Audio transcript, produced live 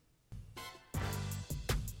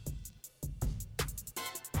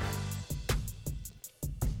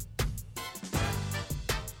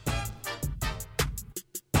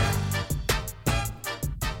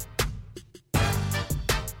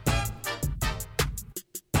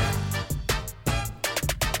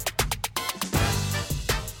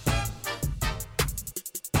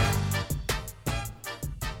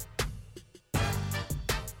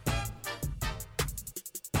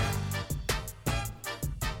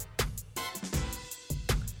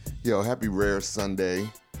Yo, happy rare Sunday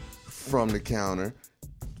from the counter.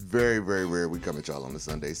 Very, very rare we come at y'all on the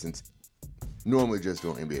Sunday since normally just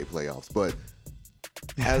doing NBA playoffs. But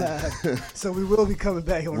so we will be coming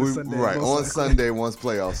back on Sunday. Right, on Sunday once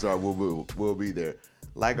playoffs start, we'll be there.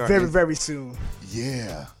 Like our very soon.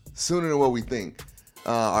 Yeah, sooner than what we think.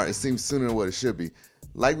 Or it seems sooner than what it should be.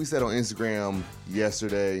 Like we said on Instagram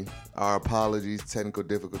yesterday, our apologies, technical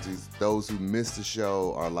difficulties. Those who missed the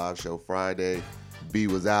show, our live show Friday, B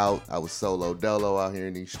was out. I was solo dolo out here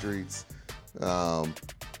in these streets.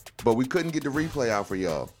 But we couldn't get the replay out for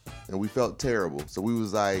y'all. And we felt terrible. So we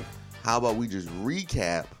was like, how about we just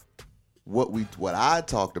recap what I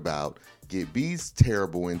talked about, get B's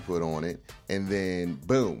terrible input on it, and then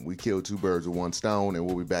boom, we killed two birds with one stone, and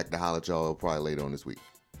we'll be back to holler at y'all probably later on this week.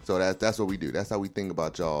 So that's what we do. That's how we think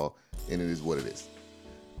about y'all, and it is what it is.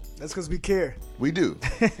 That's because we care. We do.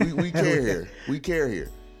 We care here. We care here.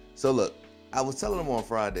 So look, I was telling them on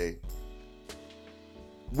Friday,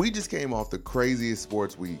 we just came off the craziest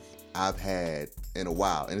sports week I've had in a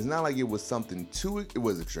while. And it's not like it was something it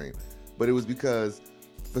was extreme, but it was because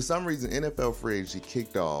for some reason NFL free agency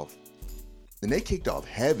kicked off, and they kicked off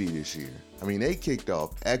heavy this year. I mean, they kicked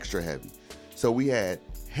off extra heavy. So we had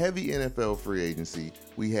heavy NFL free agency.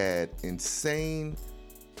 We had insane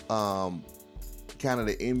kind of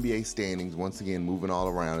the NBA standings once again moving all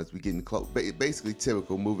around as we getting close, basically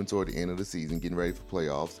typical, moving toward the end of the season, getting ready for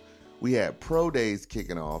playoffs. We had pro days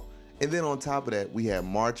kicking off, and then on top of that, we had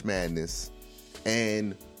March Madness.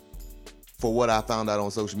 And for what I found out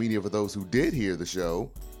on social media, for those who did hear the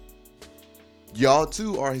show, y'all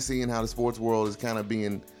too are seeing how the sports world is kind of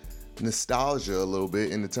being nostalgia a little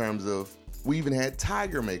bit in the terms of we even had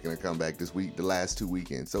Tiger making a comeback this week, the last 2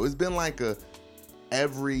 weekends. So it's been like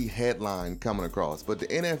every headline coming across. But the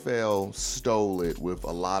NFL stole it with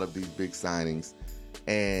a lot of these big signings.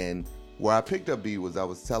 And where I picked up B was I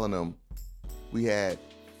was telling them we had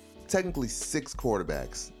technically 6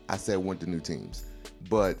 quarterbacks I said went to new teams.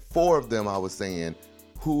 But 4 of them I was saying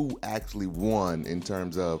who actually won in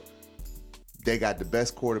terms of they got the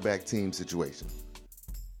best quarterback team situation.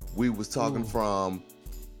 We was talking from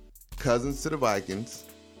Cousins to the Vikings.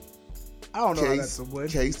 I don't know how that's a win.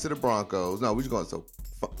 Case to the Broncos. No, we just going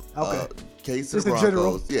Case to just the Broncos.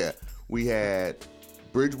 General. Yeah. We had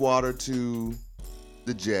Bridgewater to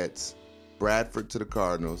the Jets, Bradford to the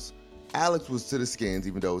Cardinals. Alex was to the Skins,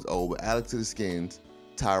 even though it was old, but Alex to the Skins,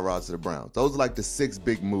 Tyrod to the Browns. Those are like the 6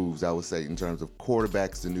 big moves, I would say, in terms of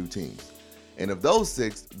quarterbacks to new teams. And of those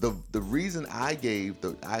 6, the reason I gave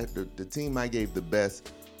the team I gave the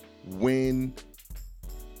best win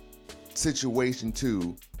situation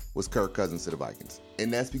to was Kirk Cousins to the Vikings.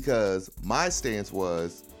 And that's because my stance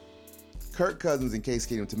was Kirk Cousins and Case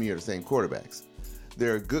Keenum to me are the same quarterbacks.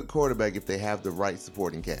 They're a good quarterback if they have the right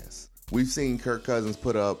supporting cast. We've seen Kirk Cousins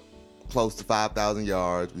put up close to 5,000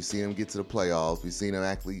 yards. We've seen him get to the playoffs. We've seen him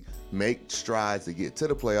actually make strides to get to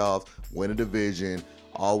the playoffs, win a division,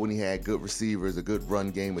 all when he had good receivers, a good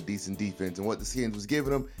run game, a decent defense. And what the Skins was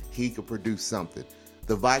giving him, he could produce something.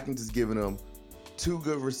 The Vikings is giving him 2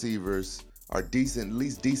 good receivers, are decent, at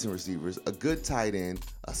least decent receivers, a good tight end,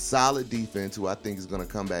 a solid defense who I think is going to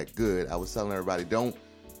come back good. I was telling everybody,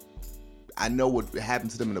 I know what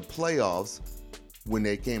happened to them in the playoffs when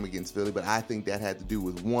they came against Philly, but I think that had to do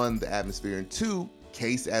with 1, the atmosphere, and 2,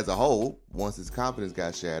 Case as a whole, once his confidence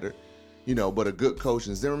got shattered, but a good coach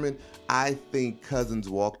in Zimmerman. I think Cousins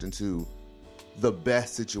walked into the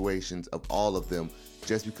best situations of all of them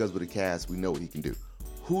just because with the cast, we know what he can do.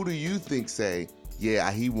 Who do you think say,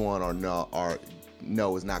 yeah, he won, or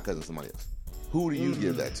no, it's not Cousins, somebody else? Who do you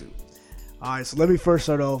give that to? All right, so let me first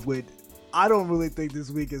start off with, I don't really think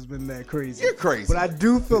this week has been that crazy. You're crazy. But I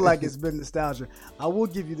do feel like it's been nostalgia. I will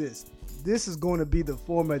give you this. This is going to be the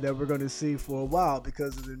format that we're going to see for a while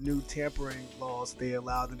because of the new tampering laws they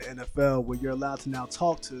allowed in the NFL, where you're allowed to now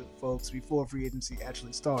talk to folks before free agency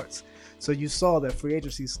actually starts. So you saw that free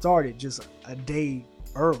agency started just a day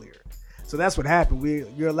earlier. So that's what happened.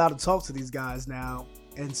 You're allowed to talk to these guys now,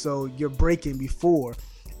 and so you're breaking before.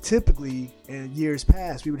 Typically, in years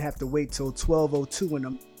past, we would have to wait till 12:02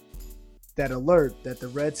 in that alert that the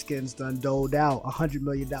Redskins done doled out a $100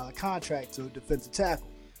 million contract to a defensive tackle.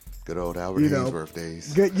 Good old Albert Haynesworth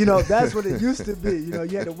days. Good, that's what it used to be.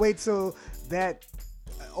 You had to wait till that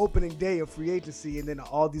opening day of free agency, and then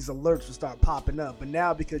all these alerts will start popping up. But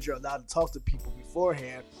now, because you're allowed to talk to people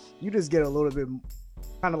beforehand, you just get a little bit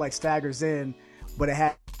kind of like staggers in, but it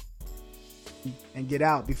had and get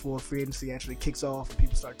out before free agency actually kicks off and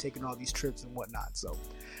people start taking all these trips and whatnot. So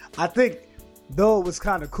I think Though it was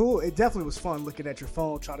kind of cool, it definitely was fun looking at your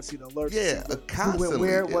phone, trying to see the alerts. Yeah, constantly. Who went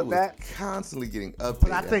where, what that. Constantly getting updated.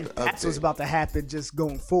 But I think that's what's about to happen just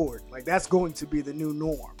going forward. Like, that's going to be the new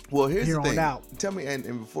norm. Well, here's here the thing. On out. Tell me, and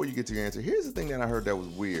before you get to your answer, here's the thing that I heard that was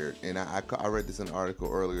weird, and I read this in an article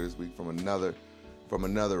earlier this week from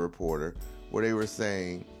another reporter, where they were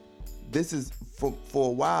saying this is for a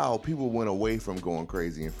while people went away from going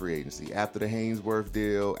crazy in free agency after the Hainsworth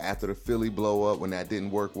deal, after the Philly blow up when that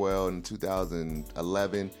didn't work well in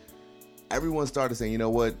 2011. Everyone started saying, you know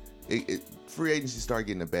what, free agency started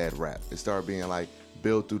getting a bad rap. It started being like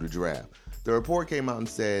build through the draft. The report came out and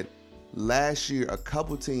said last year a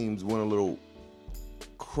couple teams went a little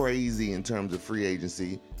crazy in terms of free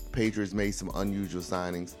agency. Patriots made some unusual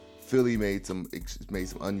signings. Philly made some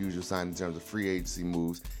unusual signings in terms of free agency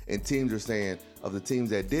moves, and teams are saying of the teams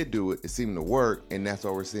that did do it, it seemed to work, and that's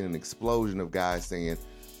why we're seeing an explosion of guys saying,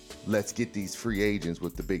 let's get these free agents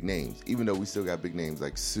with the big names, even though we still got big names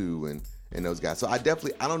like Sue and those guys. So I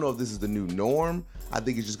don't know if this is the new norm. I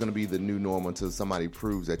think it's just going to be the new norm until somebody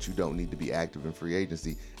proves that you don't need to be active in free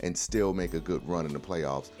agency and still make a good run in the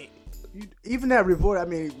playoffs. Even that report, I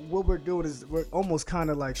mean, what we're doing is we're almost kind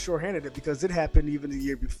of like shorthanded it because it happened even the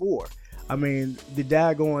year before. I mean, the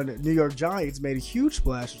daggone New York Giants made a huge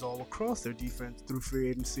splashes all across their defense through free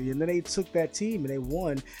agency, and then they took that team and they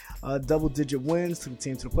won double-digit wins, took the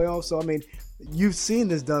team to the playoffs. So, I mean, you've seen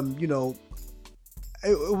this done, you know,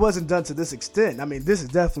 it wasn't done to this extent. I mean, this has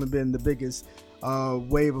definitely been the biggest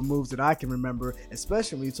wave of moves that I can remember,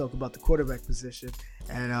 especially when you talk about the quarterback position.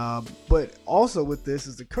 And but also with this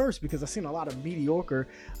is the curse because I've seen a lot of mediocre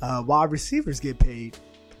wide receivers get paid.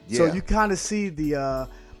 Yeah. So you kind of see the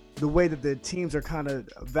way that the teams are kind of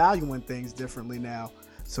valuing things differently now.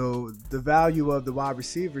 So the value of the wide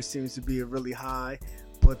receivers seems to be really high,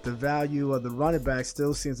 but the value of the running backs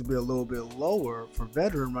still seems to be a little bit lower for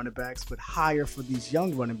veteran running backs, but higher for these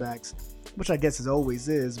young running backs, which I guess it always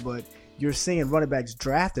is. But you're seeing running backs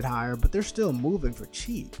drafted higher, but they're still moving for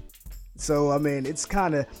cheap. So, I mean,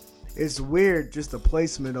 it's weird just the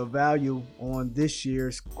placement of value on this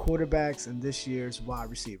year's quarterbacks and this year's wide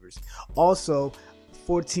receivers. Also,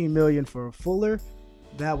 $14 million for Fuller.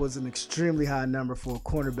 That was an extremely high number for a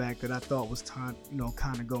cornerback that I thought was kind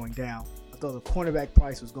of going down. I thought the cornerback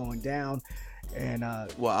price was going down. And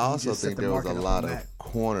well, I also think there was a lot of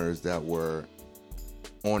corners that were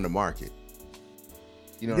on the market.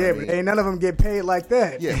 You know what I mean? But ain't none of them get paid like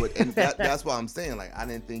that. Yeah, but and that's why I'm saying, like, I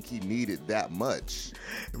didn't think he needed that much.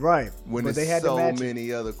 Right. When but there's so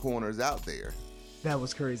many other corners out there. That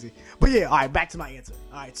was crazy. But yeah, all right, back to my answer.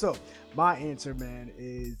 All right, so my answer, man,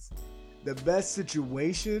 is the best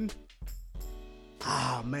situation.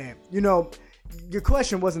 Man. You know, your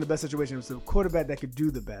question wasn't the best situation. It was the quarterback that could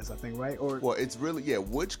do the best, I think, right? Or well, it's really, yeah,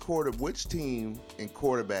 which team and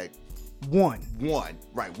quarterback One.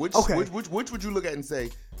 Right. Which would you look at and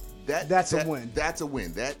say that's a win? That's a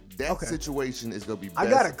win. That okay. Situation is going to be best I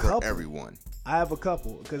got a couple. For everyone. I have a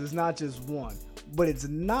couple because it's not just one, but it's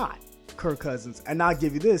not Kirk Cousins. And I'll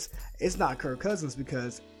give you this: it's not Kirk Cousins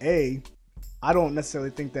because I don't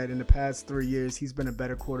necessarily think that in the past 3 years he's been a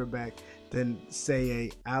better quarterback than say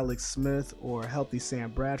a Alex Smith or a healthy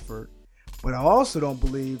Sam Bradford. But I also don't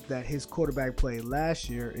believe that his quarterback play last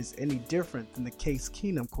year is any different than the Case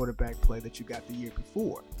Keenum quarterback play that you got the year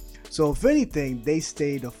before. So if anything, they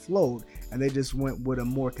stayed afloat and they just went with a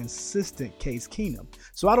more consistent Case Keenum.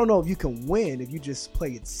 So I don't know if you can win if you just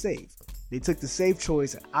play it safe. They took the safe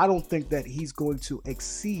choice, and I don't think that he's going to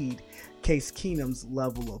exceed Case Keenum's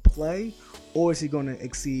level of play, or is he going to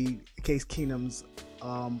exceed Case Keenum's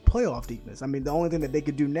playoff deepness? I mean, the only thing that they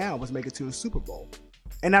could do now was make it to a Super Bowl.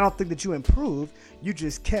 And I don't think that you improved. You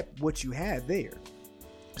just kept what you had there.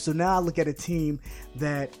 So now I look at a team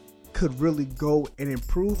that could really go and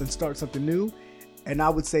improve and start something new. And I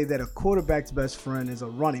would say that a quarterback's best friend is a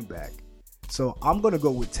running back. So I'm going to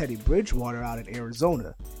go with Teddy Bridgewater out in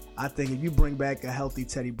Arizona. I think if you bring back a healthy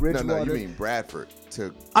Teddy Bridgewater. No, you mean Bradford.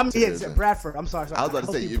 Bradford. I'm sorry. I was about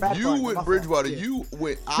to say, if you went Bridgewater, you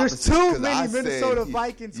went opposite. There's too many Minnesota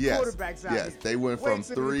Vikings quarterbacks out here. Yes, they went from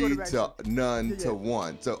 3 to none to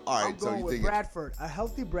 1. So, all right. I'm going with Bradford, a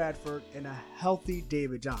healthy Bradford and a healthy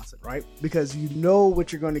David Johnson, right? Because you know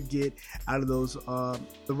what you're going to get out of those the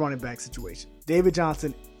running back situation. David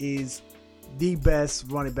Johnson is the best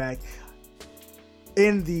running back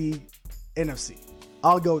in the NFC.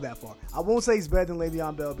 I'll go that far. I won't say he's better than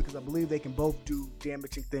Le'Veon Bell because I believe they can both do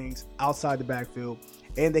damaging things outside the backfield,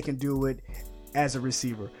 and they can do it as a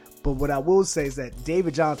receiver. But what I will say is that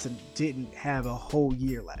David Johnson didn't have a whole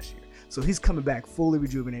year last year. So he's coming back fully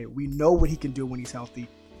rejuvenated. We know what he can do when he's healthy.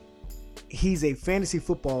 He's a fantasy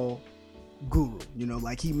football guru.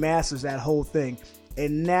 Like he masters that whole thing.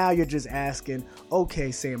 And now you're just asking,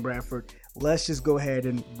 okay, Sam Bradford, let's just go ahead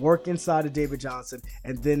and work inside of David Johnson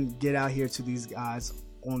and then get out here to these guys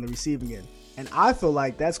on the receiving end. And I feel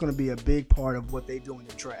like that's going to be a big part of what they do in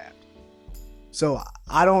the draft. So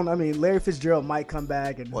Larry Fitzgerald might come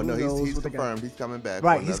back, and well, who knows he's what confirmed. He's coming back.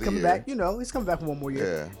 Right, he's coming year. back. He's coming back for one more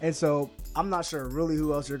year. Yeah. And so I'm not sure really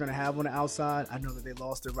who else you're going to have on the outside. I know that they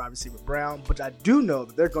lost their wide receiver Brown, but I do know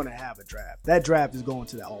that they're going to have a draft. That draft is going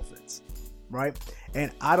to the offense, right?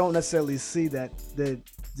 And I don't necessarily see that the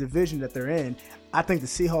division that they're in. I think the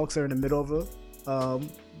Seahawks are in the middle of a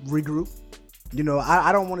regroup.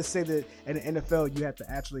 I don't want to say that in the NFL you have to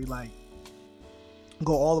actually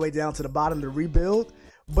go all the way down to the bottom to rebuild,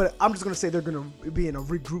 but I'm just going to say they're going to be in a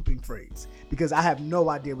regrouping phase because I have no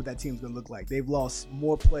idea what that team's going to look like. They've lost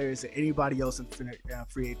more players than anybody else in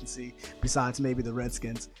free agency besides maybe the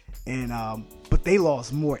Redskins, and but they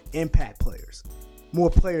lost more impact players. More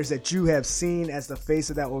players that you have seen as the face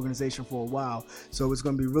of that organization for a while. So it's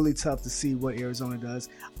going to be really tough to see what Arizona does.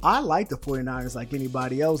 I like the 49ers like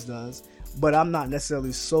anybody else does, but I'm not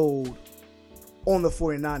necessarily sold on the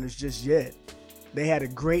 49ers just yet. They had a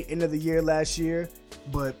great end of the year last year,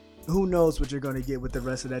 but who knows what you're going to get with the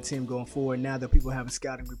rest of that team going forward now that people have a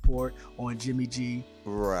scouting report on Jimmy G.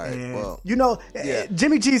 Right. And, yeah.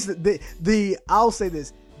 Jimmy G's I'll say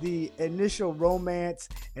this. The initial romance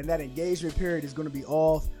and that engagement period is going to be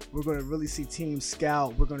off. We're going to really see teams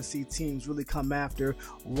scout. We're going to see teams really come after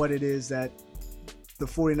what it is that the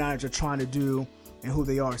 49ers are trying to do and who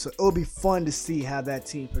they are. So it'll be fun to see how that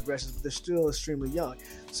team progresses, but they're still extremely young.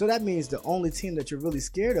 So that means the only team that you're really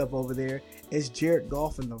scared of over there is Jared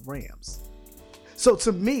Goff and the Rams. So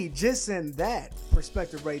to me, just in that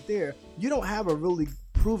perspective right there, you don't have a really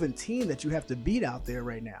proven team that you have to beat out there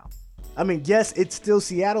right now. Yes, it's still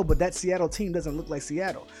Seattle, but that Seattle team doesn't look like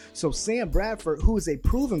Seattle. So Sam Bradford, who is a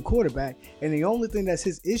proven quarterback, and the only thing that's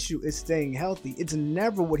his issue is staying healthy. It's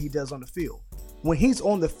never what he does on the field. When he's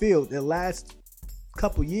on the field, the last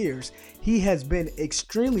couple years, he has been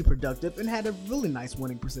extremely productive and had a really nice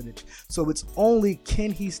winning percentage. So it's only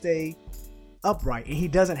can he stay upright, and he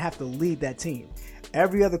doesn't have to lead that team.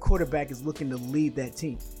 Every other quarterback is looking to lead that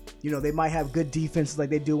team. They might have good defenses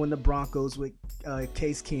like they do in the Broncos with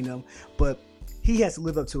Case Keenum, but he has to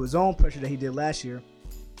live up to his own pressure that he did last year,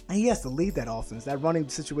 and he has to lead that offense. That running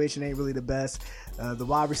situation ain't really the best. The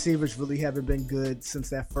wide receivers really haven't been good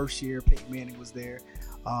since that first year Peyton Manning was there.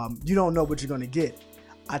 You don't know what you're going to get.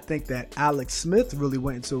 I think that Alex Smith really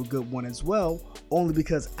went into a good one as well, only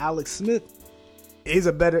because Alex Smith is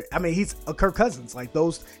he's a Kirk Cousins. Like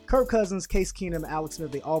those Kirk Cousins, Case Keenum, Alex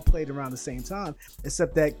Smith, they all played around the same time,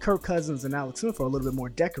 except that Kirk Cousins and Alex Smith are a little bit more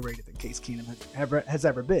decorated than Case Keenum has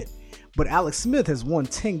ever been. But Alex Smith has won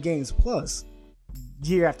 10 games plus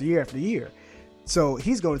year after year after year. So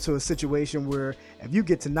he's going to a situation where if you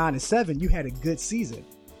get to 9-7, you had a good season.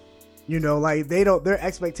 Their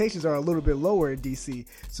expectations are a little bit lower in DC.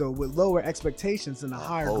 So with lower expectations and a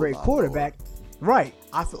higher grade quarterback, right,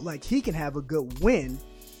 I feel like he can have a good win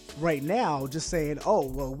right now just saying, oh,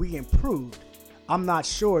 well, we improved. I'm not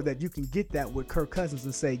sure that you can get that with Kirk Cousins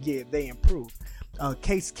and say, yeah, they improved.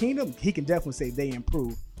 Case Keenum, he can definitely say they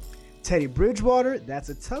improved. Teddy Bridgewater, that's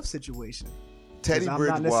a tough situation. Teddy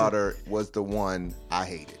Bridgewater was the one I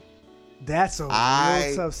hated. That's a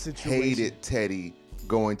real tough situation. I hated Teddy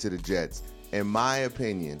going to the Jets. In my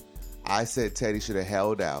opinion, I said Teddy should have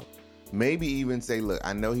held out. Maybe even say, look,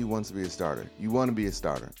 I know he wants to be a starter. You want to be a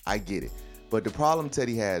starter. I get it. But the problem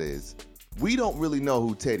Teddy had is we don't really know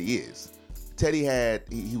who Teddy is. Teddy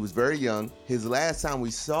he was very young. His last time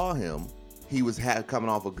we saw him, he was coming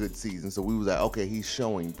off a good season. So we was like, okay, he's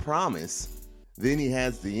showing promise. Then he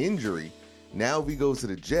has the injury. Now if he goes to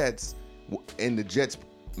the Jets and the Jets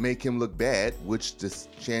make him look bad, which the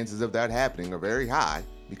chances of that happening are very high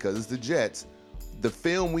because it's the Jets. The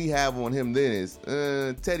film we have on him then is,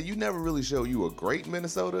 Teddy, you never really showed you were great in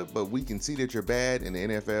Minnesota, but we can see that you're bad in the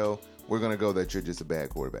NFL. We're going to go that you're just a bad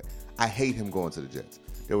quarterback. I hate him going to the Jets.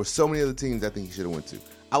 There were so many other teams I think he should have went to.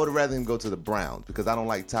 I would have rather him go to the Browns because I don't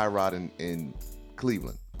like Tyrod in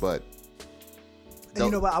Cleveland. But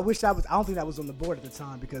I wish I don't think that was on the board at the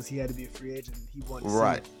time because he had to be a free agent. He wanted to see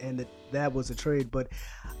it, and that was a trade. But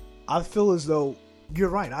I feel as though you're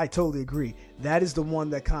right. I totally agree. That is the one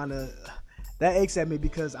that kind of that aches at me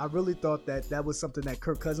because I really thought that was something that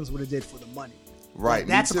Kirk Cousins would have did for the money. Right.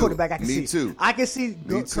 That's a quarterback I can see. Me too. I can see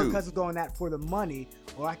Kirk Cousins doing that for the money,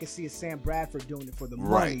 or I can see a Sam Bradford doing it for the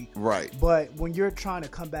money. Right. But when you're trying to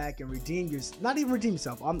come back and not even redeem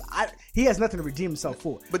yourself, he has nothing to redeem himself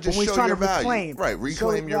for. But just when show he's trying your to value. reclaim,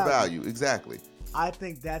 Reclaim your value. Exactly. I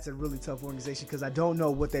think that's a really tough organization because I don't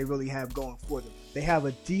know what they really have going for them. They have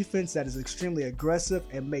a defense that is extremely aggressive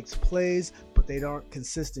and makes plays, but they aren't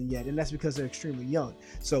consistent yet, and that's because they're extremely young.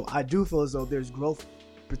 So I do feel as though there's growth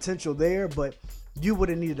potential there, but you would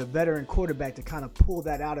have needed a veteran quarterback to kind of pull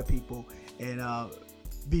that out of people and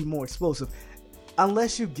be more explosive.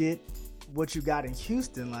 Unless you get what you got in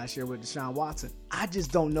Houston last year with Deshaun Watson, I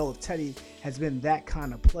just don't know if Teddy has been that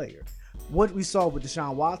kind of player. What we saw with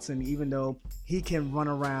Deshaun Watson, even though he can run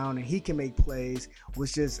around and he can make plays,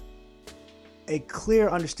 was just a clear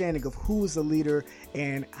understanding of who is the leader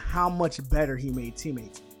and how much better he made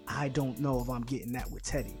teammates. I don't know if I'm getting that with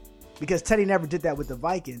Teddy. Because Teddy never did that with the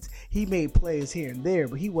Vikings. He made plays here and there,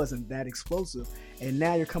 but he wasn't that explosive. And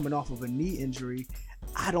now you're coming off of a knee injury.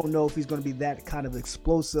 I don't know if he's going to be that kind of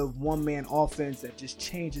explosive one-man offense that just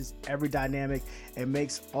changes every dynamic and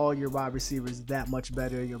makes all your wide receivers that much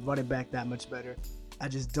better, your running back that much better. I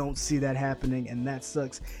just don't see that happening, and that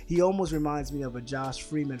sucks. He almost reminds me of a Josh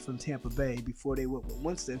Freeman from Tampa Bay before they went with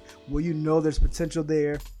Winston, where you know there's potential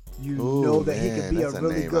there. You know that he could be a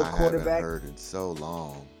really good quarterback. I haven't heard in so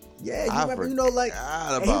long. Yeah, you remember,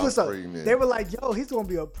 they were like, yo, he's going to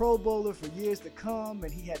be a Pro Bowler for years to come,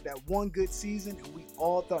 and he had that one good season, and we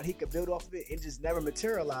all thought he could build off of it. It just never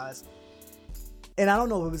materialized. And I don't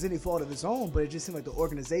know if it was any fault of his own, but it just seemed like the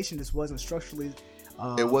organization just wasn't structurally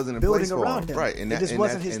it wasn't in building place around for him. him. Right, and it just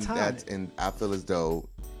wasn't his time. And I feel as though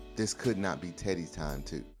this could not be Teddy's time,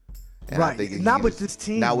 too. And right, not with this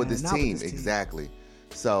team. Not with this team, exactly.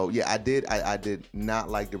 So, yeah, I did not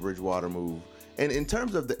like the Bridgewater move. And in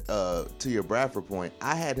terms of the to your Bradford point,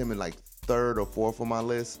 I had him in like third or fourth on my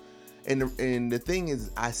list. And the thing is,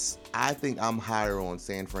 I think I'm higher on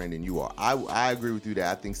San Fran than you are. I agree with you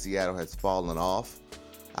that I think Seattle has fallen off.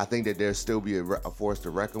 I think that there'll still be a force to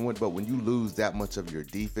reckon with. But when you lose that much of your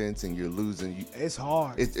defense and you're losing, it's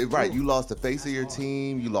hard. Right. You lost the face of your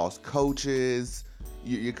team. You lost coaches.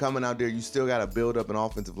 You're coming out there. You still got to build up an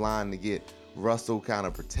offensive line to get Russell kind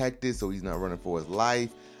of protected so he's not running for his life.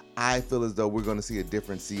 I feel as though we're going to see a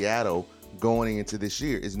different Seattle going into this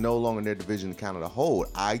year. It's no longer their division kind of to hold.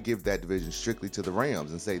 I give that division strictly to the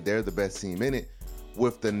Rams and say they're the best team in it,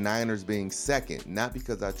 with the Niners being second. Not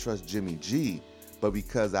because I trust Jimmy G, but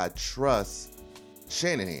because I trust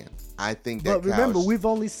Shanahan. I think that. But remember, we've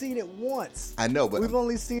only seen it once. I know, but we've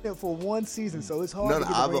only seen it for one season, so it's hard to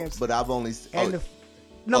get the Rams. But I've only.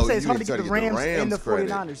 I'm saying it's hard to get the Rams and the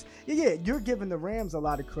 49ers. Credit. Yeah, you're giving the Rams a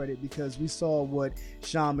lot of credit because we saw what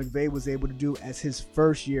Sean McVay was able to do as his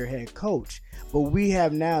first year head coach. But we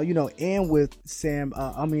have now, and with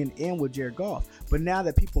and with Jared Goff. But now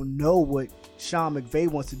that people know what Sean McVay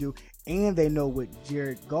wants to do and they know what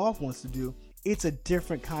Jared Goff wants to do, it's a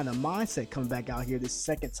different kind of mindset coming back out here this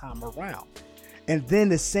second time around. And then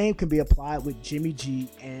the same can be applied with Jimmy G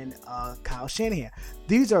and Kyle Shanahan.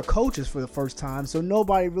 These are coaches for the first time, so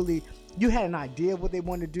nobody really, you had an idea of what they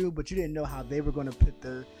wanted to do, but you didn't know how they were going to put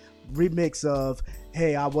the remix of,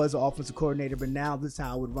 hey, I was an offensive coordinator, but now this is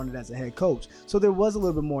how I would run it as a head coach. So there was a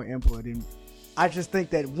little bit more input. And I just think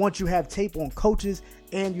that once you have tape on coaches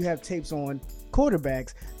and you have tapes on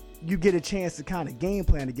quarterbacks, you get a chance to kind of game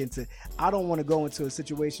plan against it. I don't want to go into a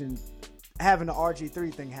situation having the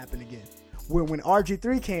RG3 thing happen again. Where when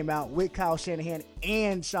RG3 came out with Kyle Shanahan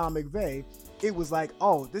and Sean McVay, it was like,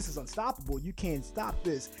 oh, this is unstoppable. You can't stop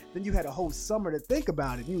this. Then you had a whole summer to think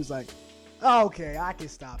about it. And he was like, oh, okay, I can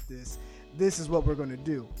stop this. This is what we're going to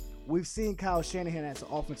do. We've seen Kyle Shanahan as an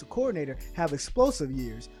offensive coordinator have explosive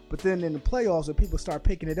years. But then in the playoffs, when people start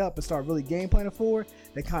picking it up and start really game planning for it,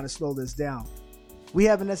 they kind of slow this down. We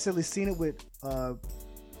haven't necessarily seen it with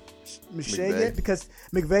McVay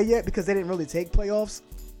yet because they didn't really take playoffs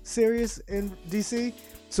serious in DC,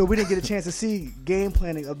 so we didn't get a chance to see game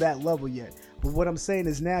planning of that level yet. But what I'm saying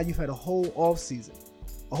is now you've had a whole off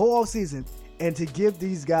season, and to give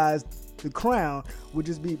these guys the crown would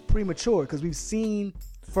just be premature because we've seen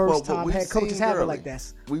first-time head coaches have it like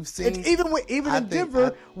that. We've seen even in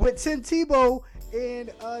Denver with Tim Tebow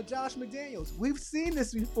and Josh McDaniels. We've seen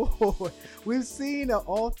this before. We've seen an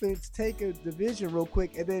offense take a division real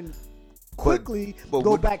quick and then quickly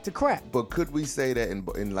go back to crap. But could we say that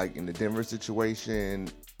in the Denver situation,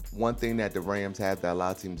 one thing that the Rams have that a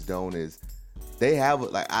lot of teams don't is they have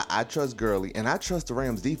I trust Gurley and I trust the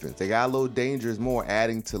Rams defense. They got a little dangerous more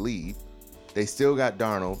adding to lead. They still got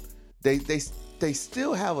Darnold. They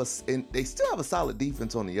still have a solid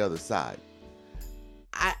defense on the other side.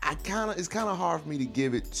 It's kind of hard for me to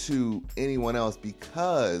give it to anyone else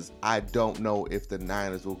because I don't know if the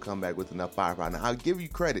Niners will come back with enough firepower. Now I'll give you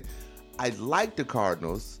credit. I like the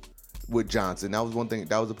Cardinals with Johnson. That was one thing.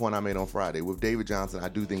 That was the point I made on Friday. With David Johnson, I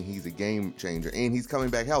do think he's a game changer, and he's coming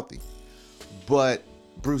back healthy. But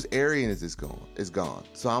Bruce Arians is gone.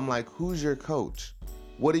 So I'm like, who's your coach?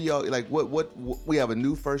 What are y'all like? What we have a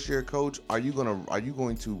new first year coach. Are you going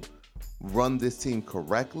to run this team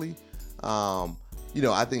correctly?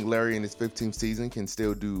 I think Larry in his 15th season can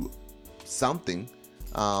still do something.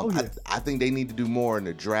 I think they need to do more in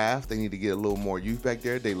the draft. They need to get a little more youth back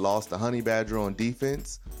there. They lost the Honey Badger on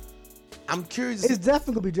defense. I'm curious. It's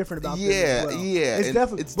definitely gonna be different about them as well. It's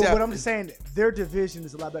definitely. But what I'm just saying, their division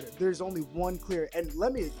is a lot better. There's only one clear, and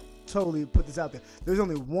let me totally put this out there. There's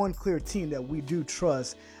only one clear team that we do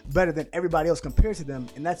trust better than everybody else compared to them,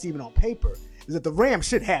 and that's even on paper. Is that the Rams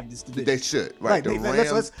should have this division? They should, right? The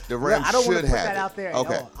Rams I don't want should to put have that it. out there.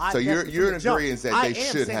 Okay, so you're in agreement that they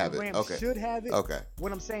should have it. The Rams should have it. Okay.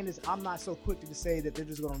 What I'm saying is, I'm not so quick to say that they're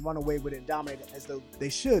just going to run away with it and dominate it as though they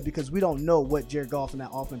should, because we don't know what Jared Goff and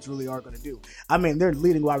that offense really are going to do. I mean, their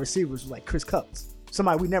leading wide receivers was like Chris Cups,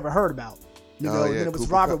 somebody we never heard about. Then it was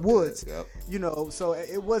Cooper Robert Kupp, Woods. Yep. So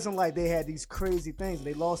it wasn't like they had these crazy things.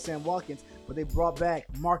 They lost Sam Watkins, but they brought back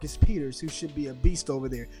Marcus Peters, who should be a beast over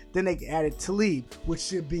there. Then they added Talib, which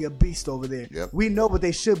should be a beast over there. Yep. We know what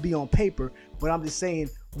they should be on paper, but I'm just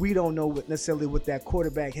saying we don't know necessarily what that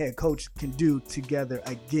quarterback head coach can do together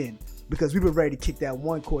again. Because we were ready to kick that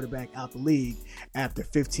one quarterback out the league after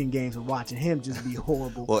 15 games of watching him just be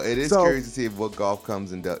horrible. Well, it is curious to see what Goff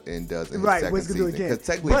comes and does in his second season. Because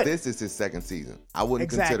technically, this is his second season. I wouldn't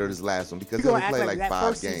consider this last one because he only played like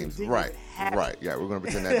 5 games. Right. Yeah, we're going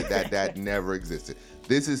to pretend that never existed.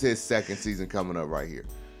 This is his second season coming up right here.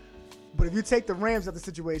 But if you take the Rams out of the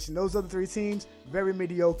situation, those other 3 teams, very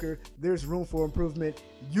mediocre. There's room for improvement.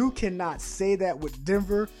 You cannot say that with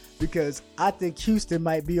Denver because I think Houston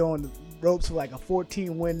might be on the ropes for like a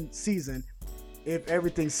 14-win season if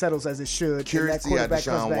everything settles as it should. Curious to see how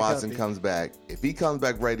Deshaun Watson comes back. If he comes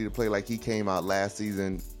back ready to play like he came out last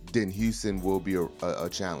season, then Houston will be a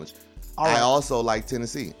challenge. Right. I also like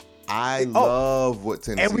Tennessee. I love what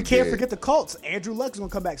Tennessee And we can't forget the Colts. Andrew Luck's going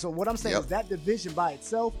to come back. So what I'm saying is that division by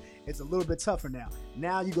itself, it's a little bit tougher now.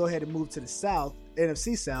 Now you go ahead and move to the South,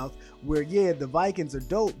 NFC South, where, the Vikings are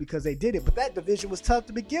dope because they did it. But that division was tough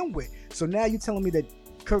to begin with. So now you're telling me that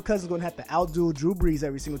Kirk Cousins is going to have to outdo Drew Brees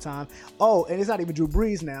every single time. Oh, and it's not even Drew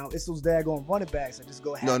Brees now. It's those daggone running backs that just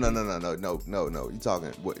go ahead. No. You're talking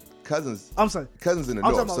what? Cousins. I'm sorry. Cousins in the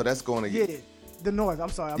North. So that's going to the North. I'm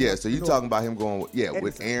sorry. So you're talking about him going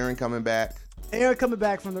with Aaron coming back. Aaron coming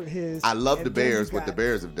back from his. I love the Bears, what the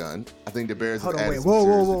Bears have done. I think the Bears have added some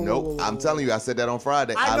serious. Nope, I'm telling you, I said that on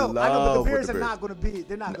Friday. I know, but the Bears are not going to be.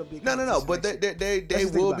 They're not going to be. No. But they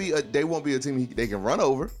will be. They won't be a team they can run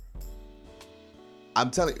over. I'm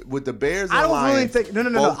telling you, with the Bears and Lions, really think.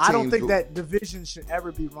 No. I don't think that division should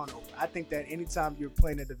ever be run over. I think that anytime you're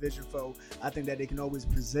playing a division foe, I think that they can always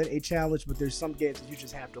present a challenge, but there's some games that you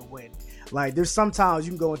just have to win. Like, there's sometimes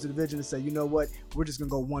you can go into the division and say, you know what, we're just going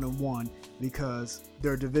to go 1-1 because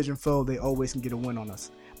they're a division foe. They always can get a win on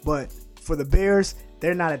us. But for the Bears,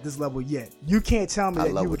 they're not at this level yet. You can't tell me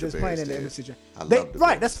that you were just playing in the NFC.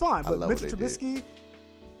 Right, that's fine. But Mitchell Trubisky,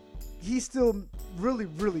 he's still really,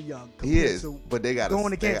 really young. He is, but they got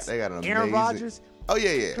going against they got an amazing, Aaron Rodgers.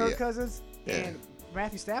 Kirk Cousins and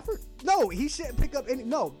Matthew Stafford. No, he shouldn't pick up any.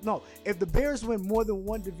 No. If the Bears win more than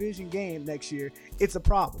one division game next year, it's a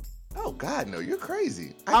problem. Oh God, no! You're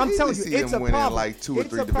crazy. I'm telling you, it's a problem. Like 2 or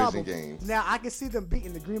 3 division games. Now I can see them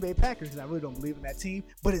beating the Green Bay Packers because I really don't believe in that team.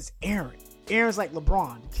 But it's Aaron. Aaron's like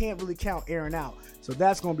LeBron. You can't really count Aaron out. So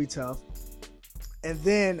that's going to be tough. And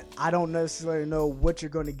then I don't necessarily know what you're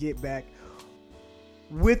going to get back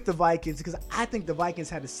with the Vikings because I think the Vikings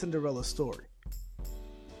had a Cinderella story.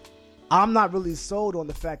 I'm not really sold on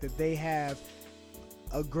the fact that they have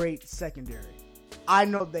a great secondary. I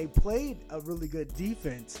know they played a really good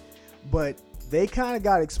defense, but they kind of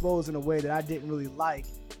got exposed in a way that I didn't really like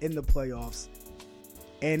in the playoffs.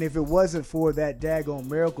 And if it wasn't for that daggone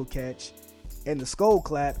miracle catch and the skull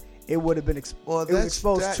clap, it would have been exposed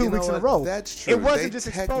 2 weeks in a row. That's true. It wasn't just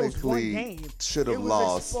exposed one game. Should have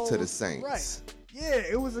lost to the Saints. Right. Yeah,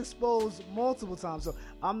 it was exposed multiple times. So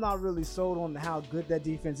I'm not really sold on how good that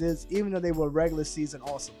defense is, even though they were regular season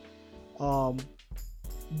awesome.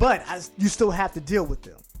 But you still have to deal with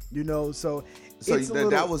them, So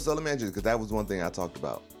that was, so let me answer because that was one thing I talked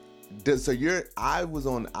about.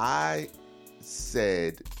 I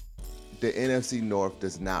said the NFC North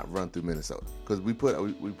does not run through Minnesota because we put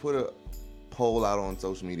a poll out on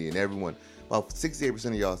social media and everyone, about 68%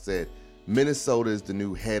 of y'all said Minnesota is the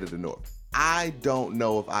new head of the North. I don't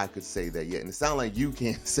know if I could say that yet, and it sounds like you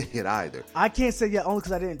can't say it either. I can't say yet only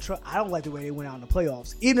because I don't like the way they went out in the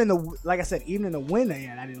playoffs. Even in the win they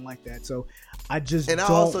had, I didn't like that. So I just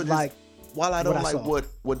don't like. While I don't like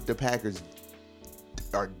what the Packers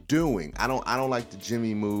are doing. I don't like the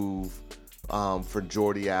Jimmy move for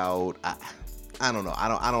Jordy out. I don't know.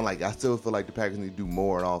 I don't like it. I still feel like the Packers need to do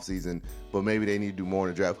more in offseason, but maybe they need to do more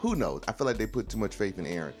in the draft. Who knows? I feel like they put too much faith in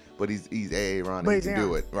Aaron, but he's Aaron. He can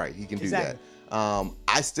do it. Right, he can do that.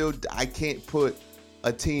 I can't put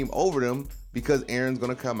a team over them because Aaron's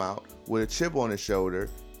going to come out with a chip on his shoulder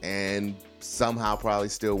and somehow probably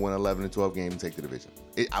still win 11 and 12 games and take the division.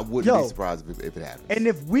 I wouldn't be surprised if it happens. And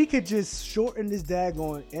if we could just shorten this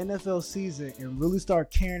daggone NFL season and really start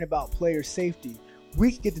caring about player safety,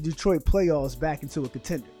 we could get the Detroit playoffs back into a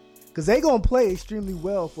contender. Because they're going to play extremely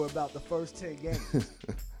well for about the first 10 games.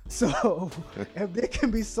 So if there can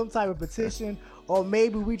be some type of petition, or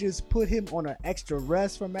maybe we just put him on an extra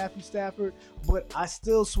rest from Matthew Stafford, but I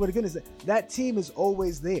still swear to goodness, that team is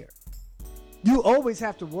always there. You always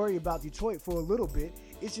have to worry about Detroit for a little bit.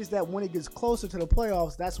 It's just that when it gets closer to the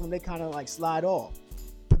playoffs, that's when they kind of like slide off.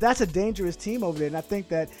 But that's a dangerous team over there, and I think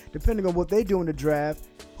that depending on what they do in the draft,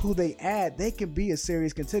 who they add, they can be a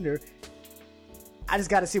serious contender. I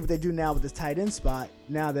just got to see what they do now with this tight end spot,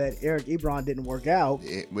 now that Eric Ebron didn't work out.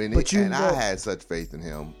 I had such faith in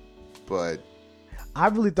him, but I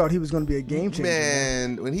really thought he was going to be a game changer.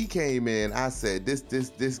 Man, when he came in, I said,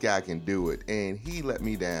 this guy can do it. And he let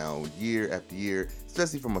me down year after year,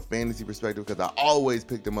 especially from a fantasy perspective, because I always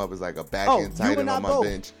picked him up as like a back-end tight end on my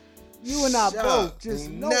bench. You and I both just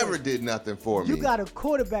never did nothing for me. You got a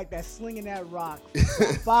quarterback that's slinging that rock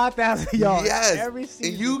 5,000 yards every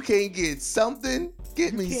season. And you can't get something?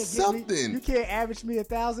 Get me something. You can't average me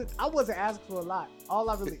 1,000. I wasn't asking for a lot. I'm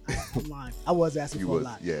lying. I was asking for a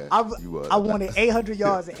lot. Yeah, you was. I wanted 800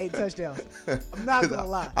 yards and 8 touchdowns. I'm not going to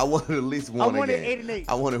lie. I wanted at least one. I wanted 8 and 8.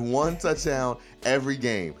 I wanted one touchdown every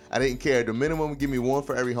game. I didn't care. The minimum, give me one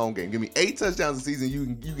for every home game. Give me 8 touchdowns a season.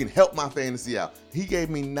 You can help my fantasy out. He gave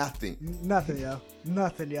me nothing.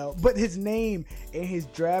 Nothing, yo. But his name and his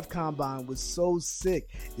draft combine was so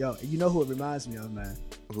sick. Yo, you know who it reminds me of, man?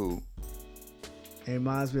 Who? It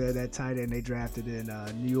reminds me of that tight end they drafted in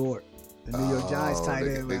New York. The New York Giants tight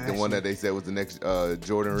end. The one that they said was the next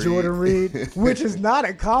Jordan Reed. Jordan Reed, which is not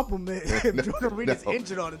a compliment if Jordan Reed is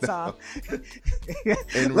injured all the time.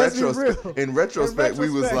 In retrospect,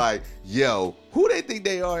 we was like, yo, who they think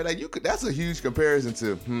they are? Like, that's a huge comparison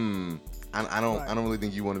to, I don't really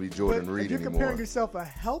think you want to be Jordan Reed anymore. If you're comparing yourself a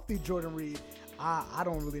healthy Jordan Reed, I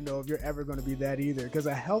don't really know if you're ever going to be that either, because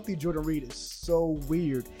a healthy Jordan Reed is so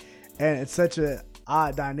weird. And it's such an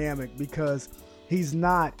odd dynamic because he's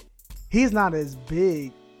not as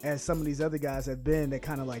big as some of these other guys have been that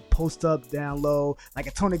kind of like post up down low, like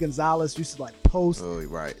a Tony Gonzalez used to like post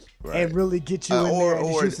and really get you in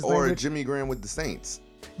there. Or Jimmy Graham with the Saints.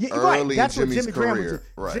 Yeah, right. That's what Jimmy Graham was doing.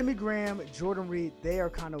 Right. Jimmy Graham, Jordan Reed, they are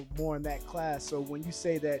kind of more in that class. So when you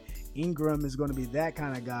say that Ingram is going to be that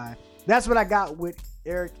kind of guy, that's what I got with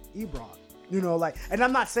Eric Ebron. And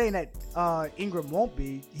I'm not saying that Ingram won't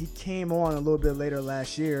be. He came on a little bit later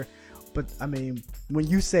last year. But, I mean, when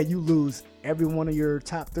you say you lose every one of your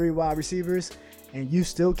top 3 wide receivers and you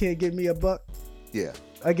still can't give me a buck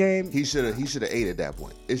a game. He should have ate at that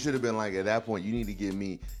point. It should have been like, at that point, you need to give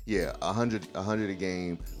me, 100 a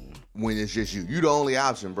game when it's just you. You the only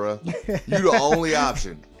option, bro. You the only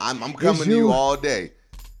option. I'm coming to you all day.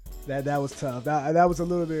 That was tough. That was a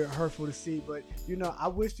little bit hurtful to see. But, I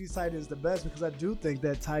wish these tight ends the best because I do think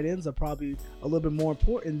that tight ends are probably a little bit more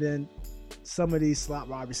important than some of these slot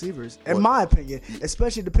wide receivers, in my opinion,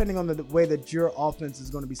 especially depending on the way that your offense is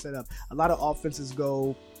going to be set up. A lot of offenses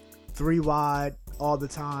go 3 wide all the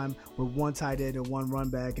time with 1 tight end and 1 run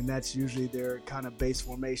back, and that's usually their kind of base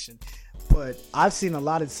formation. But I've seen a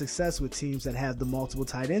lot of success with teams that have the multiple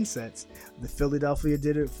tight end sets. The Philadelphia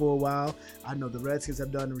did it for a while. I know the Redskins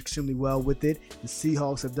have done extremely well with it. The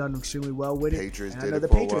Seahawks have done extremely well with it. The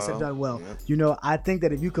Patriots have done well. Yep. I think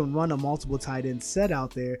that if you can run a multiple tight end set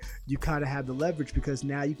out there, you kind of have the leverage because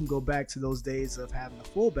now you can go back to those days of having a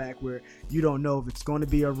fullback where you don't know if it's going to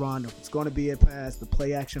be a run, if it's going to be a pass, the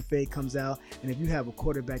play action fade comes out. And if you have a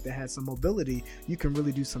quarterback that has some mobility, you can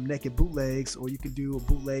really do some naked bootlegs, or you can do a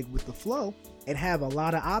bootleg with the flow and have a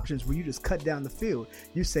lot of options where you just cut down the field.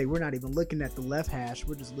 You say, we're not even looking at the left hash,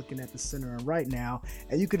 we're just looking at the center and right now,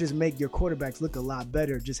 and you could just make your quarterbacks look a lot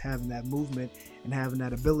better just having that movement and having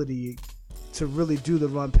that ability to really do the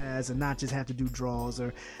run pass and not just have to do draws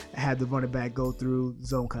or have the running back go through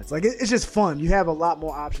zone cuts. Like, it's just fun. You have a lot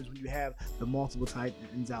more options when you have the multiple tight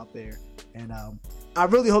ends out there. And I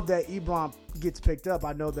really hope that Ebron gets picked up.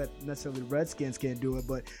 I know that necessarily the Redskins can't do it,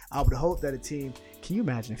 but I would hope that a team. Can you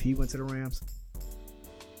imagine if he went to the Rams?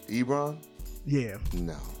 Ebron? Yeah.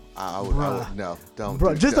 No. I would no, don't.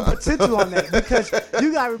 Bro, just the don't. potential on that, because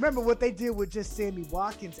you got to remember what they did with just Sammy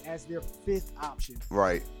Watkins as their 5th option.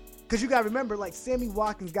 Right. Because you got to remember, like, Sammy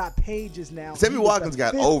Watkins got paid just now. Sammy Watkins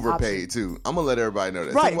got overpaid, too. I'm going to let everybody know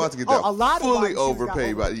that. Right. Sammy Watkins got a lot fully of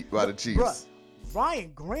overpaid by the Chiefs. Bruh,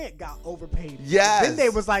 Ryan Grant got overpaid. Yes. Then they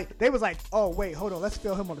was like, oh, wait, hold on. Let's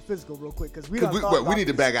fill him on the physical real quick, because we need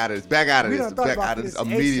to back out of this. Back out of this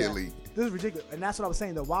immediately. ASAP. This is ridiculous. And that's what I was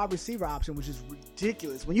saying. The wide receiver option was just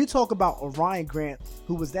ridiculous. When you talk about Ryan Grant,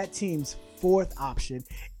 who was that team's 4th option,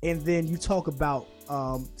 and then you talk about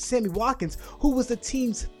Sammy Watkins, who was the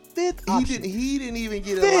team's 5th option. He didn't even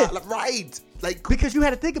get a lot. Right. Like, because you had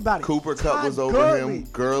to think about it. Cooper Kupp was over him.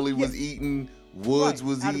 Gurley was eating. Woods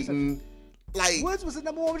was eating. Like, Woods was the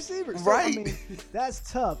number 1 receiver. So, right. I mean,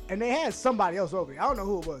 that's tough. And they had somebody else over there. I don't know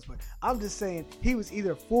who it was, but I'm just saying he was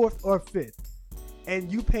either 4th or 5th.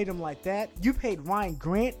 And you paid him like that. You paid Ryan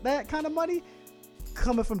Grant that kind of money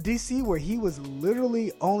coming from DC, where he was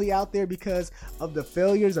literally only out there because of the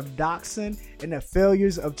failures of Doxson and the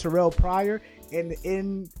failures of Terrell Pryor,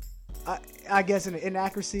 and I guess in the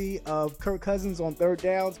inaccuracy of Kirk Cousins on 3rd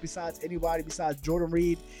downs besides Jordan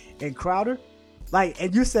Reed and Crowder. Like,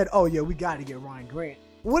 and you said, oh yeah, we got to get Ryan Grant.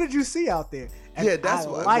 What did you see out there? And yeah, that's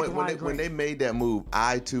when they made that move,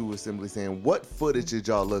 I too was simply saying, what footage did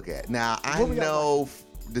y'all look at? Now, I know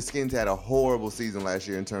the Skins had a horrible season last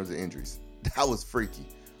year in terms of injuries. That was freaky.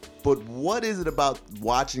 But what is it about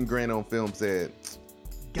watching Grant on film said,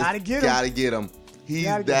 gotta get him.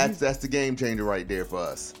 That's the game changer right there for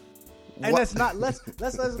us. And let's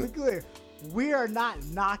be clear. We are not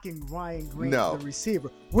knocking Ryan Grant, the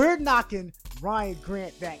receiver. We're knocking Ryan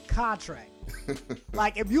Grant, that contract.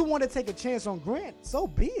 Like, if you want to take a chance on Grant, so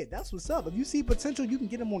be it. That's what's up. If you see potential, you can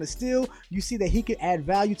get him on a steal. You see that he can add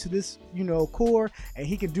value to this, core, and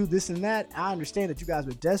he can do this and that. I understand that you guys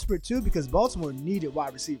were desperate too, because Baltimore needed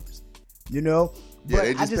wide receivers. Yeah,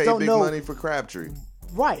 they just paid big money for Crabtree.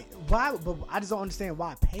 Right. Why? But I just don't understand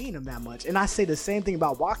why paying him that much. And I say the same thing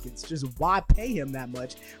about Watkins. Just why pay him that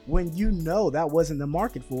much when you know that wasn't the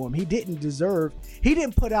market for him? He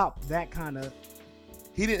didn't put out that kind of.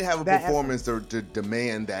 He didn't have a performance to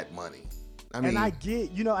demand that money. I mean, and I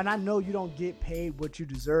get, and I know you don't get paid what you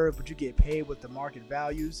deserve, but you get paid with the market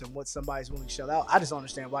values and what somebody's willing to shell out. I just don't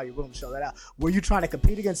understand why you're willing to shell that out. Were you trying to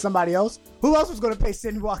compete against somebody else? Who else was going to pay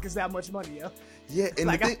Sammy Watkins that much money, yo? Yeah,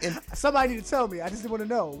 and somebody need to tell me. I just want to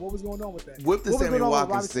know what was going on with that. With the Sammy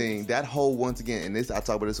Watkins thing, that whole, once again, and I talked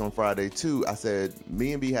about this on Friday too. I said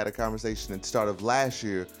me and B had a conversation at the start of last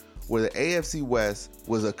year where the AFC West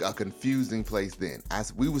was a confusing place then.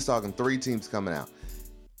 We was talking 3 teams coming out.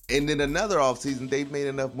 And then another offseason, they've made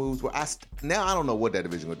enough moves where now I don't know what that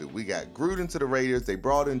division will do. We got Gruden to the Raiders. They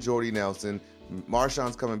brought in Jordy Nelson.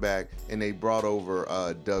 Marshawn's coming back. And they brought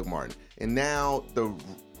over Doug Martin. And now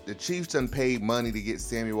the Chiefs done paid money to get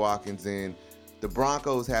Sammy Watkins in. The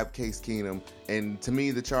Broncos have Case Keenum. And to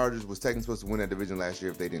me, the Chargers was technically supposed to win that division last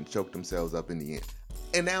year if they didn't choke themselves up in the end.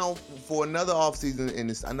 And now for another offseason,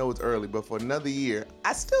 and I know it's early, but for another year,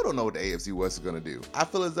 I still don't know what the AFC West is going to do. I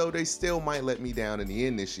feel as though they still might let me down in the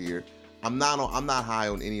end this year. I'm not high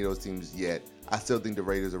on any of those teams yet. I still think the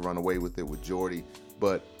Raiders will run away with it with Jordy,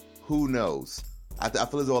 but who knows? I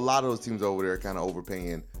feel as though a lot of those teams over there are kind of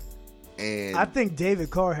overpaying. And I think David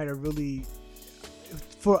Carr had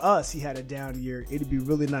for us, he had a down year. It'd be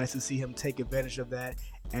really nice to see him take advantage of that.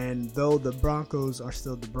 And though the Broncos are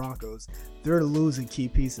still the Broncos, they're losing key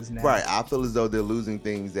pieces now. Right. I feel as though they're losing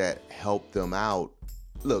things that help them out.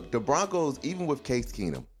 Look, the Broncos, even with Case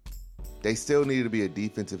Keenum, they still needed to be a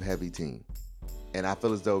defensive-heavy team. And I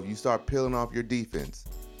feel as though if you start peeling off your defense,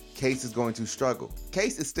 Case is going to struggle.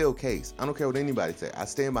 Case is still Case. I don't care what anybody say. I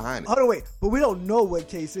stand behind it. Hold on, wait. But we don't know what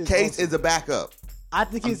Case is. Case is a backup. I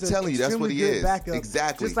think he's telling you, that's what he is. Backup.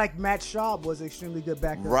 Exactly. Just like Matt Schaub was an extremely good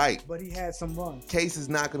backup. Right. But he had some runs. Case is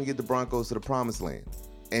not going to get the Broncos to the promised land.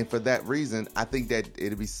 And for that reason, I think that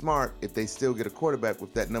it'd be smart if they still get a quarterback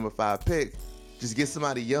with that number 5 pick. Just get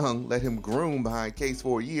somebody young, let him groom behind Case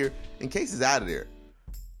for a year, and Case is out of there.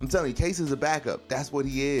 I'm telling you, Case is a backup. That's what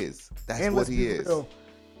he is. That's what he is. Real.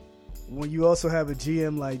 When you also have a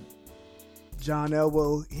GM like John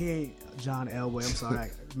Elway, he ain't John Elway. I'm sorry, I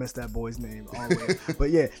messed that boy's name all the way. But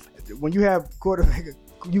yeah, when you have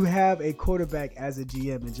a quarterback as a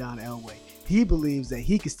GM in John Elway. He believes that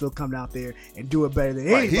he can still come out there and do it better than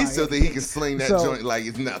anybody. He still think he can sling that joint like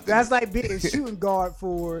it's nothing. That's like being a shooting guard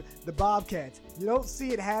for the Bobcats. You don't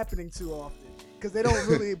see it happening too often because they don't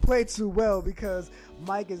really play too well because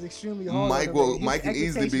Mike is extremely hard. Mike can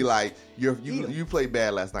easily be like, you played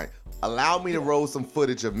bad last night. Allow me to roll some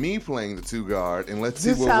footage of me playing the 2 guard and let's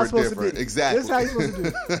see where we're different. Exactly. This is how you're supposed to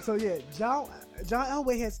do it. So yeah, John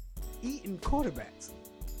Elway has eaten quarterbacks.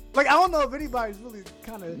 Like, I don't know if anybody's really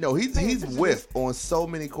kind of... No, he's whiffed on so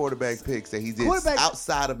many quarterback picks that he did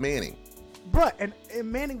outside of Manning. But, and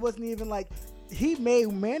Manning wasn't even like... He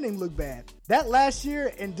made Manning look bad. That last year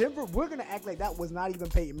in Denver, we're going to act like that was not even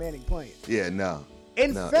Peyton Manning playing. Yeah, no.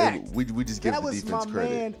 In fact... we just give the defense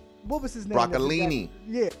credit. Man, what was his name? Broccolini.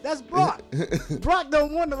 Yeah, that's Brock. Brock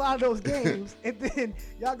done won a lot of those games. And then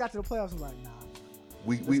y'all got to the playoffs and like, nah.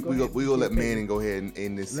 We gonna let Manning go ahead and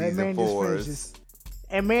end this season for us.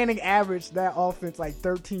 And Manning averaged that offense like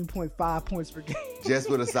 13.5 points per game. Just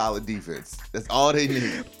with a solid defense. That's all they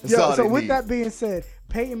need. So with that being said,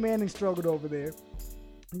 Peyton Manning struggled over there.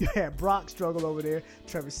 You had Brock struggled over there.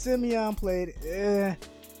 Trevor Siemian played.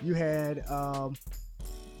 You had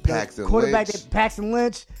Paxton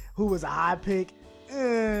Lynch, who was a high pick.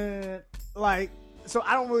 So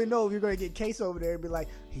I don't really know if you're going to get Case over there and be like,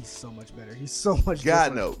 he's so much better. He's so much better.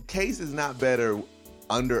 God, no. Case is not better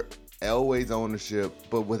under Elway's ownership,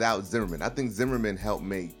 but without Zimmerman. I think Zimmerman helped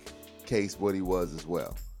make Case what he was as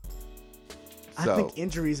well. I think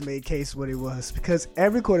injuries made Case what he was because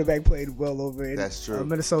every quarterback played well over in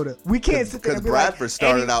Minnesota. We can't sit there and be Bradford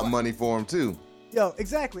started out money for him too. Yo,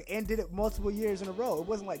 exactly, and did it multiple years in a row. It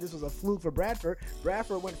wasn't like this was a fluke for Bradford.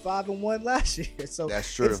 Bradford went 5-1 last year, so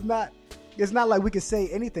that's true. It's not like we can say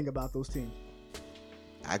anything about those teams.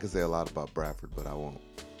 I could say a lot about Bradford, but I won't.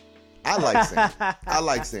 I like Sam. I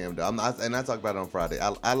like Sam though. And I talked about it on Friday.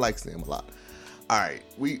 I like Sam a lot. All right,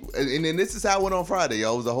 and then this is how it went on Friday,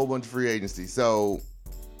 y'all. It was a whole bunch of free agency. So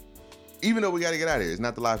even though we got to get out of here, it's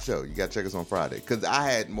not the live show. You got to check us on Friday because I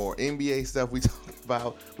had more NBA stuff we talked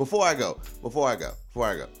about. Before I go,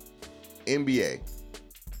 NBA.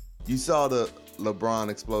 You saw the LeBron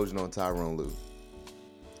explosion on Tyronn Lue.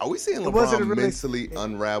 Are we seeing LeBron mentally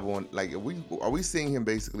unravel? Like, are we seeing him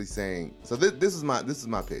basically saying? So this is my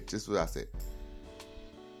pitch. This is what I said.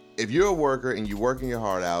 If you're a worker and you're working your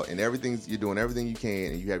heart out and you're doing everything you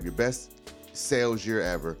can and you have your best sales year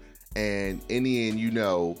ever, and in the end you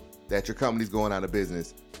know that your company's going out of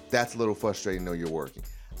business, that's a little frustrating though you're working.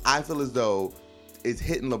 I feel as though it's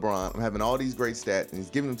hitting LeBron. I'm having all these great stats and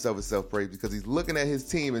he's giving himself a self-praise because he's looking at his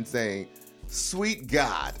team and saying, sweet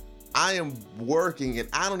God, I am working and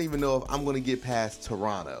I don't even know if I'm going to get past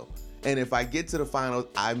Toronto. And if I get to the finals,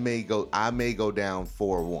 I may go down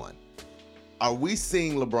 4-1. Are we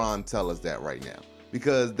seeing LeBron tell us that right now?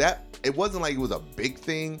 Because it wasn't like it was a big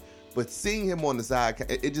thing, but seeing him on the side,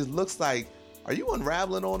 it just looks like, are you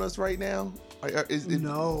unraveling on us right now?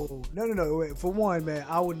 No. Wait, for one, man,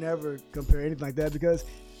 I would never compare anything like that because,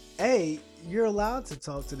 A, you're allowed to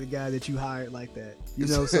talk to the guy that you hired like that. You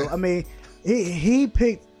know, so, I mean, he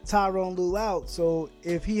picked Tyronn Lue out, so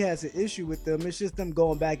if he has an issue with them, it's just them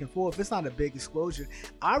going back and forth. It's not a big explosion.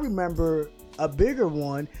 I remember a bigger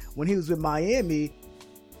one when he was with Miami,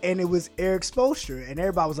 and it was Eric Spoelstra, and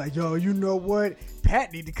everybody was like, yo, you know what?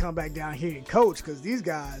 Pat need to come back down here and coach because these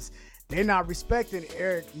guys, they're not respecting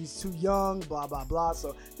Eric. He's too young, blah, blah, blah.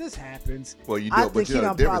 So this happens. Well,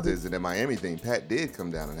 the difference is in the Miami thing, Pat did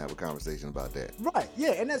come down and have a conversation about that. Right,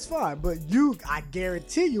 yeah, and that's fine. But I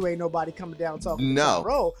guarantee you ain't nobody coming down talking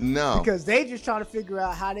No. Because they just trying to figure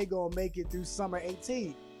out how they going to make it through summer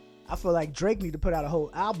 18. I feel like Drake need to put out a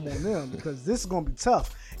whole album on them because this is going to be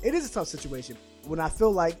tough. It is a tough situation. When I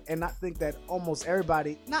feel like, and I think that almost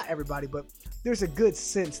everybody, not everybody, but there's a good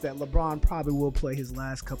sense that LeBron probably will play his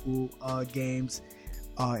last couple games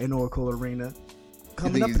in Oracle Arena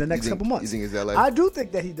coming up in the next couple months. You think it's LA? I do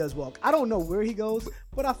think that he does walk. I don't know where he goes,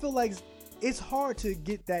 but I feel like it's hard to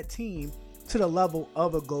get that team to the level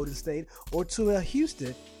of a Golden State or to a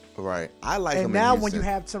Houston. Right. I like him. And now when you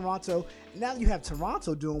have Toronto,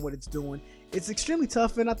 doing what it's doing, it's extremely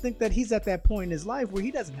tough, and I think that he's at that point in his life where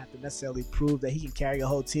he doesn't have to necessarily prove that he can carry a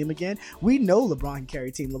whole team again. We know LeBron can carry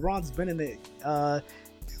a team. LeBron's been in the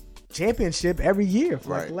championship every year for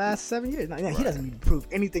like the last 7 years. Now, he doesn't need to prove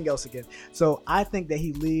anything else again. So I think that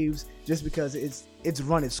he leaves just because it's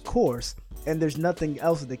run its course, and there's nothing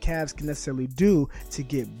else that the Cavs can necessarily do to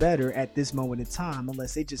get better at this moment in time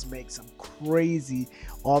unless they just make some crazy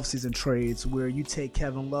offseason trades where you take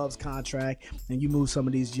Kevin Love's contract and you move some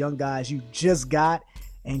of these young guys you just got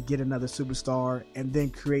and get another superstar and then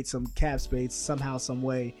create some cap space somehow, some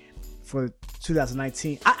way for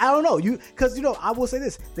 2019. I don't know. Because I will say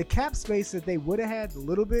this. The cap space that they would have had a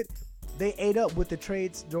little bit, they ate up with the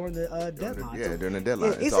trades during the deadline. During the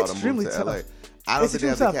deadline. It's extremely tough. LA. It's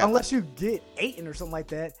extremely tough unless you get Ayton or something like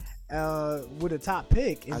that with a top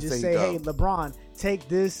pick and just say, hey, LeBron, take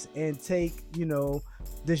this and take,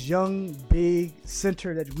 this young, big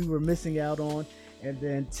center that we were missing out on, and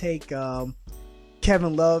then take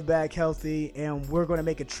Kevin Love back healthy, and we're going to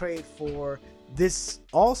make a trade for this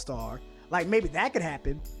All-Star, like maybe that could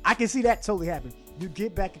happen. I can see that totally happen. You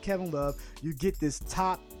get back to Kevin Love, you get this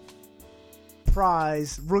top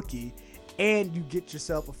prize rookie, and you get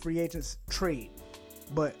yourself a free agents trade.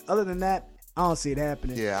 But other than that, I don't see it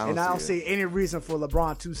happening. Yeah, I don't see any reason for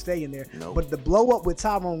LeBron to stay in there. Nope. But the blow up with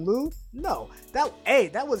Tyronn Lue, no.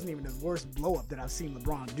 That wasn't even the worst blow up that I've seen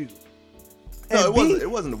LeBron do. No, it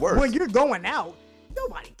wasn't the worst. When you're going out,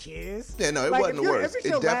 nobody cares. Yeah, no, it wasn't the worst. If it's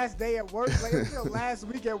your last day at work, like if it's your last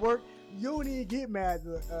week at work, you don't even get mad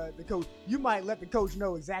at the coach. You might let the coach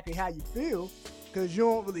know exactly how you feel because you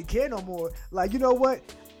don't really care no more. Like, you know what?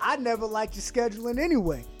 I never liked your scheduling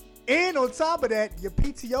anyway. And on top of that, your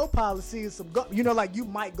PTO policy is like you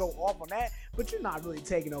might go off on that, but you're not really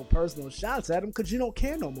taking no personal shots at him because you don't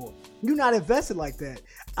care no more. You're not invested like that.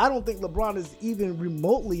 I don't think LeBron is even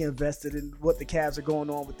remotely invested in what the Cavs are going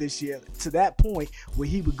on with this year to that point where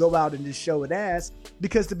he would go out and just show it ass,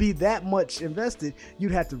 because to be that much invested,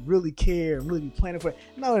 you'd have to really care and really be planning for it.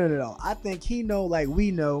 No. I think he know, like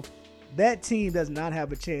we know, that team does not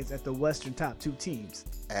have a chance at the Western top 2 teams.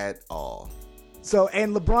 At all. So,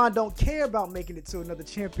 and LeBron don't care about making it to another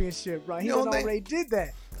championship, right? He already did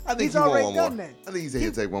that. I think he's already done done that. I think he's here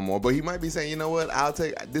to take one more, but he might be saying, you know what,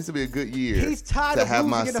 this will be a good year. He's tired to of have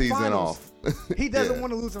my losing in the season finals. off. He doesn't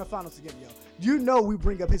want to lose in the finals again, yo. You know we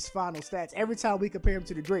bring up his final stats every time we compare him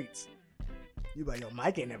to the greats. You like, yo,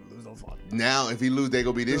 Mike ain't never lose no finals. Now, if he lose, they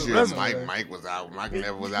gonna be this year. Mike was out. Mike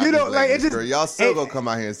never was out. You know, like it just, y'all still gonna come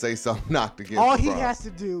out here and say something knocked against all LeBron. He has to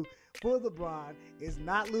do for LeBron is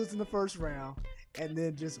not lose in the first round and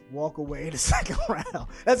then just walk away in the second round.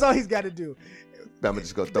 That's all he's got to do. Bama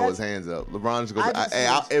just gonna throw his hands up. LeBron just gonna.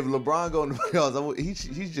 If LeBron go in the playoffs,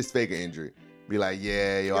 he's just faking injury. Be like,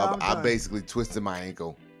 I basically twisted my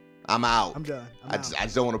ankle. I'm out. I'm done. I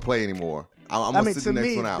just don't want to play anymore. I'm gonna sit the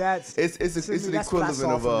next one out. It's the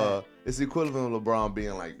equivalent of it's the equivalent of LeBron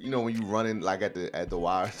being like, you know, when you running like at the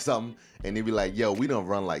wire or something, and they be like, yo, we don't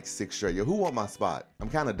run like 6 straight. Yo, who want my spot? I'm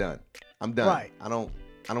kind of done. I'm done. Right. I don't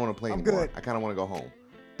want to play anymore. Good. I kind of want to go home.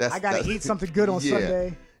 I gotta eat something good on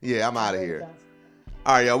Sunday. Yeah, I'm out of here.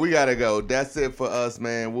 All right, y'all, we got to go. That's it for us,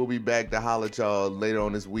 man. We'll be back to holler at y'all later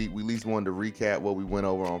on this week. We at least wanted to recap what we went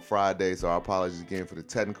over on Friday, so our apologies again for the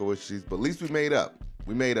technical issues, but at least we made up.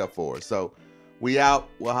 We made up for it. So we out.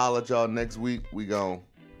 We'll holler at y'all next week. We gone.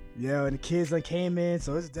 Yeah, and the kids came in,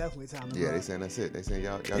 so it's definitely time to wrap. They saying that's it. They saying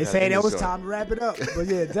y'all they saying it was time to wrap it up. But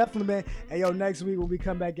yeah, definitely, man. And yo, next week when we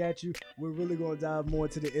come back at you, we're really going to dive more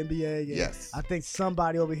into the NBA. Yes. I think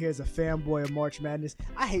somebody over here is a fanboy of March Madness.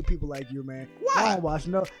 I hate people like you, man. Why? I don't watch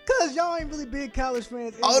because y'all ain't really big college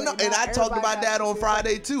fans. Anyway. Oh no, and I talked about that on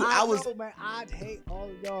Friday too. I know, I hate all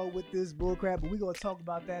of y'all with this bullcrap, but we're gonna talk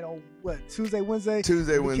about that on Tuesday, Wednesday.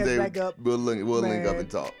 Wednesday. Back up. We'll link up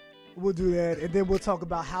and talk. We'll do that, and then we'll talk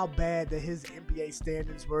about how bad his NBA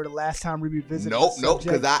standards were the last time we revisited. Nope,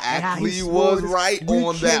 because I actually was right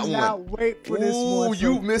on that one. Cannot wait for this one.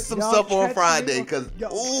 You missed some stuff on Friday, because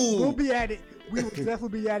we'll be at it. We will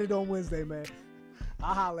definitely be at it on Wednesday, man.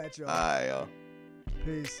 I'll holler at y'all. All right, y'all.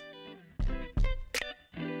 Peace.